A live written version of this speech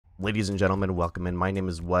Ladies and gentlemen, welcome in. My name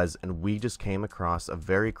is Waz, and we just came across a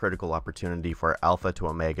very critical opportunity for our Alpha to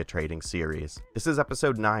Omega trading series. This is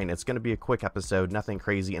episode 9. It's going to be a quick episode, nothing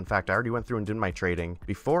crazy. In fact, I already went through and did my trading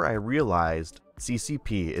before I realized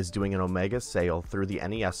CCP is doing an Omega sale through the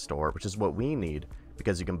NES store, which is what we need,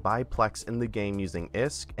 because you can buy Plex in the game using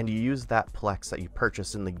ISK, and you use that Plex that you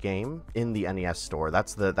purchase in the game in the NES store.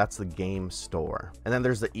 That's the game store. And then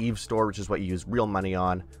there's the Eve store, which is what you use real money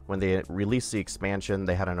on. When they released the expansion,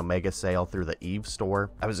 they had an Omega sale through the Eve store.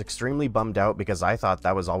 I was extremely bummed out because I thought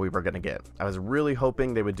that was all we were going to get. I was really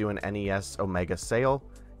hoping they would do an NES Omega sale,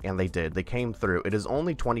 and they did. They came through. It is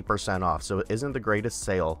only 20% off, so it isn't the greatest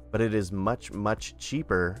sale, but it is much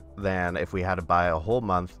cheaper than if we had to buy a whole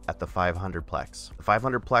month at the 500 Plex. The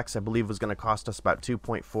 500 Plex, I believe, was going to cost us about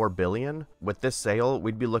 2.4 billion. With this sale,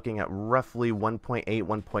 we'd be looking at roughly 1.8,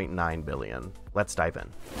 1.9 billion. Let's dive in.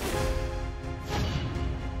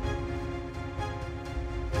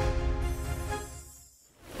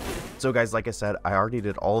 So guys, like I said, I already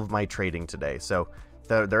did all of my trading today, so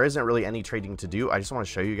there isn't really any trading to do. I just want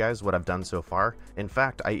to show you guys what I've done so far. In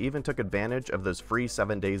fact, I even took advantage of those free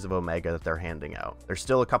 7 days of Omega that they're handing out. There's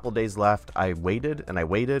still a couple days left. I waited and I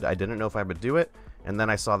waited. I didn't know if I would do it, and then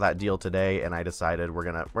I saw that deal today, and I decided we're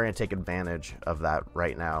gonna take advantage of that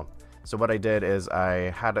right now. So what I did is I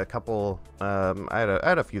had a couple, I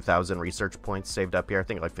had a few thousand research points saved up here. I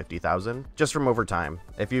think like 50,000, just from over time.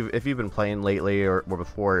 If you've been playing lately or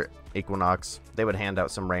before Equinox, they would hand out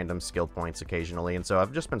some random skill points occasionally, and so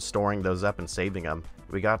I've just been storing those up and saving them.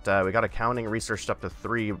 We got accounting researched up to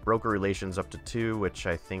 3, broker relations up to 2, which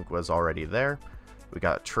I think was already there. We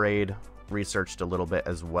got trade researched a little bit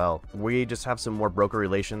as well. We just have some more broker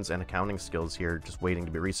relations and accounting skills here just waiting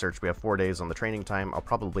to be researched. We have 4 days on the training time. I'll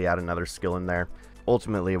probably add another skill in there.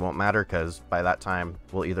 Ultimately, it won't matter because by that time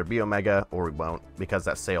we'll either be Omega or we won't, because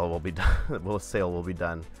that sale will be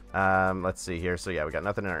done. Let's see here. So yeah, we got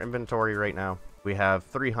nothing in our inventory right now. We have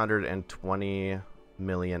 320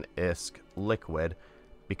 million ISK liquid.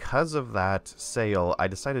 Because of that sale, I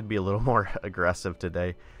decided to be a little more aggressive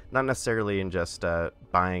today. Not necessarily in just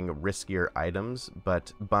buying riskier items,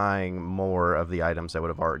 but buying more of the items I would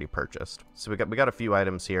have already purchased. So we got a few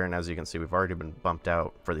items here, and as you can see, we've already been bumped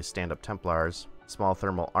out for the stand-up Templars. Small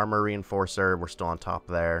thermal armor reinforcer, we're still on top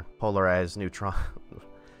there. Polarized neutron.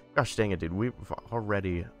 Gosh dang it, dude, we've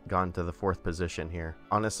already gone to the 4th position here.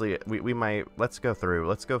 Honestly, we might, let's go through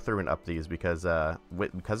and up these, because of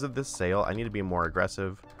this sale, I need to be more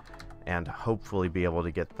aggressive and hopefully be able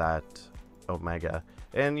to get that Omega.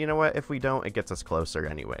 And you know what, if we don't, it gets us closer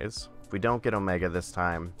anyways. If we don't get Omega this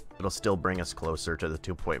time, it'll still bring us closer to the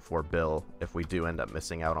 2.4 bill if we do end up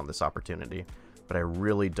missing out on this opportunity. But I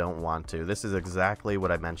really don't want to. This is exactly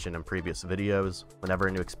what I mentioned in previous videos. Whenever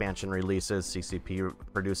a new expansion releases, CCP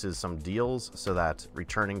produces some deals so that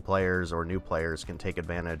returning players or new players can take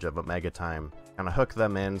advantage of Omega time, kind of hook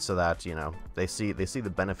them in so that, you know, they see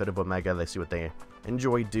the benefit of Omega, they see what they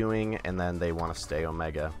enjoy doing, and then they want to stay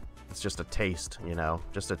Omega. It's just a taste, you know,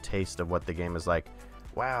 just a taste of what the game is like.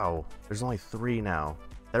 Wow, there's only 3 now.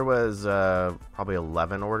 There was probably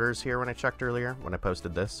 11 orders here when I checked earlier, when I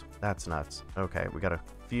posted this. That's nuts. Okay, we got a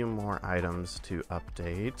few more items to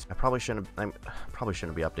update. I probably shouldn't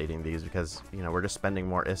be updating these because, you know, we're just spending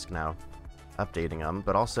more ISK now updating them.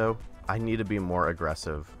 But also, I need to be more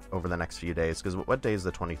aggressive over the next few days, because what day is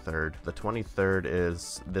the 23rd? The 23rd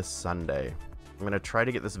is this Sunday. I'm going to try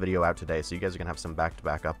to get this video out today so you guys are going to have some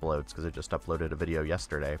back-to-back uploads, because I just uploaded a video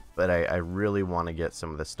yesterday. But I really want to get some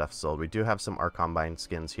of this stuff sold. We do have some Arcombine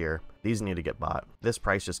skins here. These need to get bought. This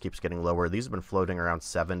price just keeps getting lower. These have been floating around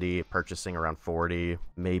 70, purchasing around 40,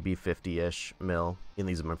 maybe 50-ish mil. And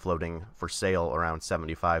these have been floating for sale around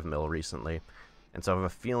 75 mil recently. And so I have a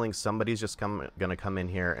feeling somebody's just going to come in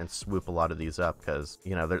here and swoop a lot of these up, because,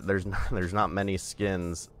 you know, there's not many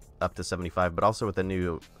skins up to 75, but also with the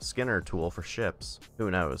new skinner tool for ships,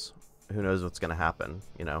 who knows what's gonna happen.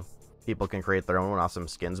 You know, people can create their own awesome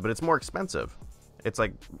skins, but it's more expensive. It's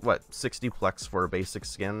like, what, 60 plex for a basic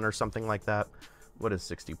skin or something like that? What is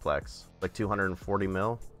 60 plex? Like 240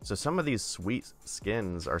 mil? So some of these sweet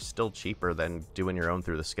skins are still cheaper than doing your own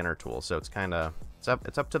through the skinner tool. So it's kind of, it's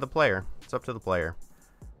up to the player. It's up to the player.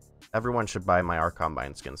 Everyone should buy my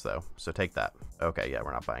Arcombine skins though, so take that. Okay, yeah,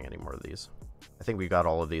 we're not buying any more of these. I think we got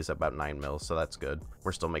all of these at about 9 mil, so that's good.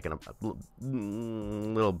 We're still making a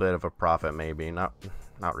little bit of a profit, maybe. Not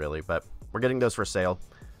really, but we're getting those for sale.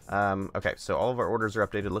 Okay, so all of our orders are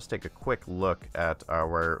updated. Let's take a quick look at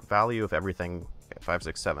our value of everything.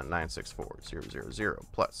 567964000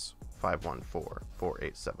 plus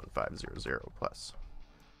 514487500 plus.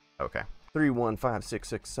 Okay.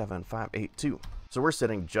 315667582. So we're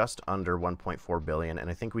sitting just under 1.4 billion,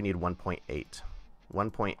 and I think we need 1.8.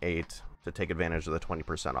 1.8 to take advantage of the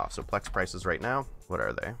 20% off. So Plex prices right now, what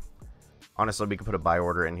are they? Honestly, we could put a buy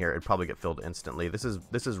order in here. It'd probably get filled instantly. This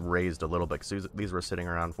is raised a little bit because these were sitting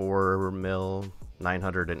around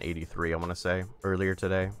 4,983,000, I want to say, earlier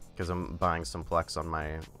today, because I'm buying some Plex on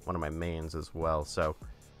one of my mains as well. So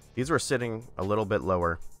these were sitting a little bit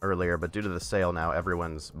lower earlier, but due to the sale now,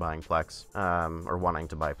 everyone's buying Plex, or wanting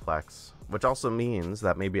to buy Plex, which also means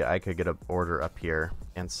that maybe I could get an order up here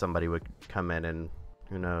and somebody would come in and,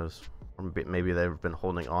 who knows, or maybe they've been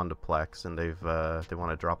holding on to Plex and they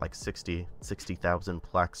want to drop like 60,000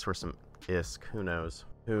 Plex for some ISK. Who knows?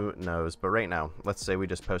 Who knows? But right now, let's say we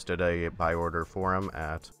just posted a buy order for them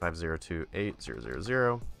at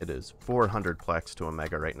 5028000. It is 400 Plex to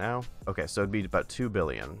Omega right now. Okay, so it'd be about 2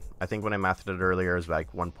 billion. I think when I mathed it earlier, it was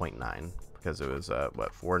like 1.9 because it was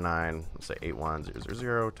what, 49, let's say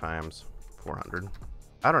 81000 times 400.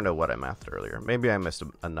 I don't know what I mathed earlier. Maybe I missed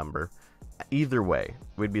a number. Either way,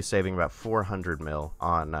 we'd be saving about 400 mil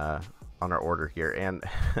on our order here, and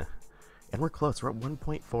and we're close. We're at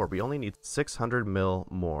 1.4. We only need 600 mil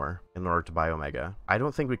more in order to buy Omega. I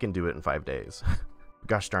don't think we can do it in 5 days.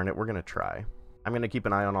 Gosh darn it, we're gonna try. I'm gonna keep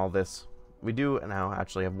an eye on all this. We do now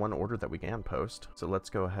actually have one order that we can post, so let's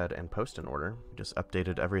go ahead and post an order. We just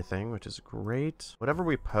updated everything, which is great. Whatever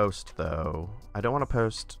we post though, I don't want to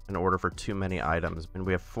post an order for too many items, and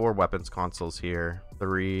we have 4 weapons consoles here,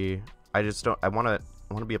 3. I just don't, I want to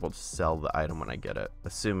be able to sell the item when I get it,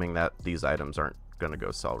 assuming that these items aren't going to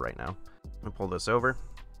go sell right now. I'll pull this over.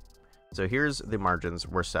 So here's the margins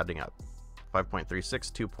we're setting up.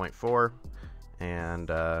 5.36, 2.4, and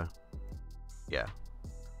yeah.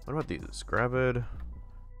 What about these? Gravid,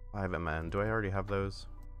 5MN. Do I already have those?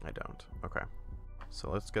 I don't. Okay. So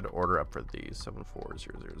let's get an order up for these.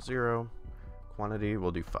 74000. Quantity,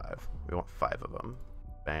 we'll do 5. We want 5 of them.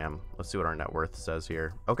 Bam. Let's see what our net worth says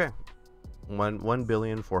here. Okay.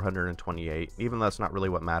 1,428,000. Even though that's not really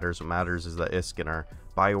what matters. What matters is the ISK in our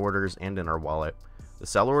buy orders and in our wallet. The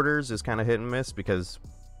sell orders is kind of hit and miss because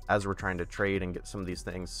as we're trying to trade and get some of these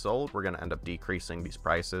things sold, we're going to end up decreasing these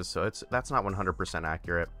prices. So that's not 100%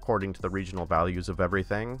 accurate. According to the regional values of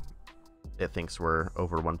everything, it thinks we're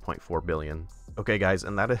over 1.4 billion. Okay guys,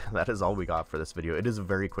 and that is all we got for this video. It is a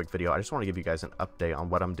very quick video. I just want to give you guys an update on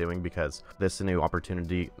what I'm doing because this new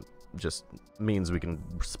opportunity just means we can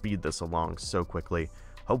speed this along so quickly.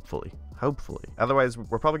 Hopefully. Otherwise,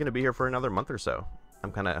 we're probably going to be here for another month or so.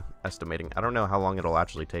 I'm kind of estimating. I don't know how long it'll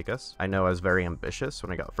actually take us. I know I was very ambitious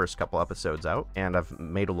when I got the first couple episodes out, and I've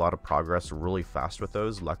made a lot of progress really fast with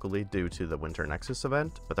those, luckily due to the Winter Nexus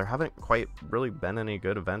event, but there haven't quite really been any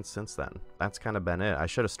good events since then. That's kind of been it. I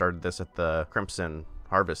should have started this at the Crimson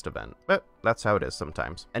Harvest event, but that's how it is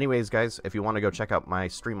sometimes. Anyways, guys, if you want to go check out my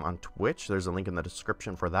stream on Twitch, there's a link in the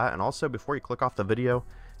description for that. And also, before you click off the video,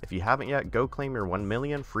 if you haven't yet, go claim your 1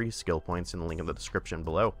 million free skill points in the link in the description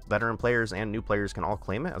below. Veteran players and new players can all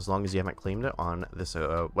claim it as long as you haven't claimed it on this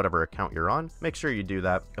whatever account you're on. Make sure you do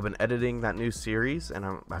that. I've been editing that new series and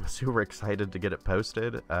I'm super excited to get it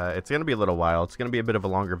posted. It's going to be a little while. It's going to be a bit of a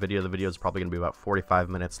longer video. The video is probably going to be about 45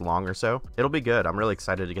 minutes long or so. It'll be good. I'm really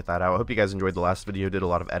excited to get that out. I hope you guys enjoyed the last video. Did a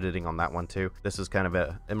lot of editing on that one too. This is kind of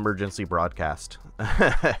an emergency broadcast,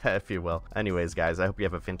 if you will. Anyways, guys, I hope you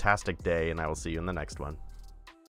have a fantastic day and I will see you in the next one.